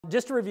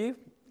Just to review,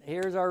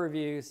 here's our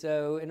review.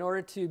 So in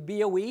order to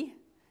be a we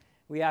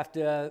have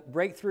to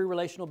break through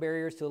relational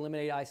barriers to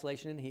eliminate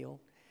isolation and heal.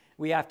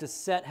 We have to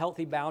set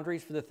healthy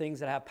boundaries for the things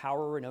that have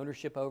power and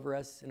ownership over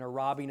us and are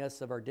robbing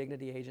us of our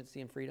dignity, agency,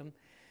 and freedom.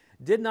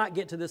 Did not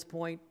get to this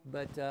point,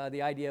 but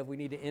the idea of we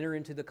need to enter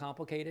into the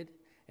complicated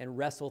and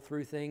wrestle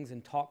through things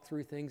and talk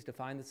through things to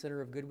find the center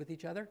of good with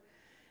each other.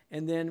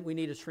 And then we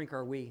need to shrink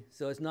our we.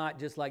 So it's not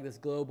just like this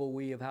global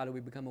we of how do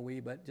we become a we,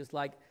 but just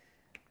like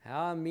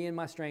how me and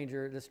the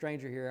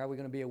stranger here, how are we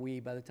going to be a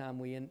we by the time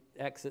we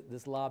exit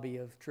this lobby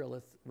of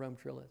Rome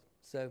Trilith.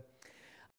 So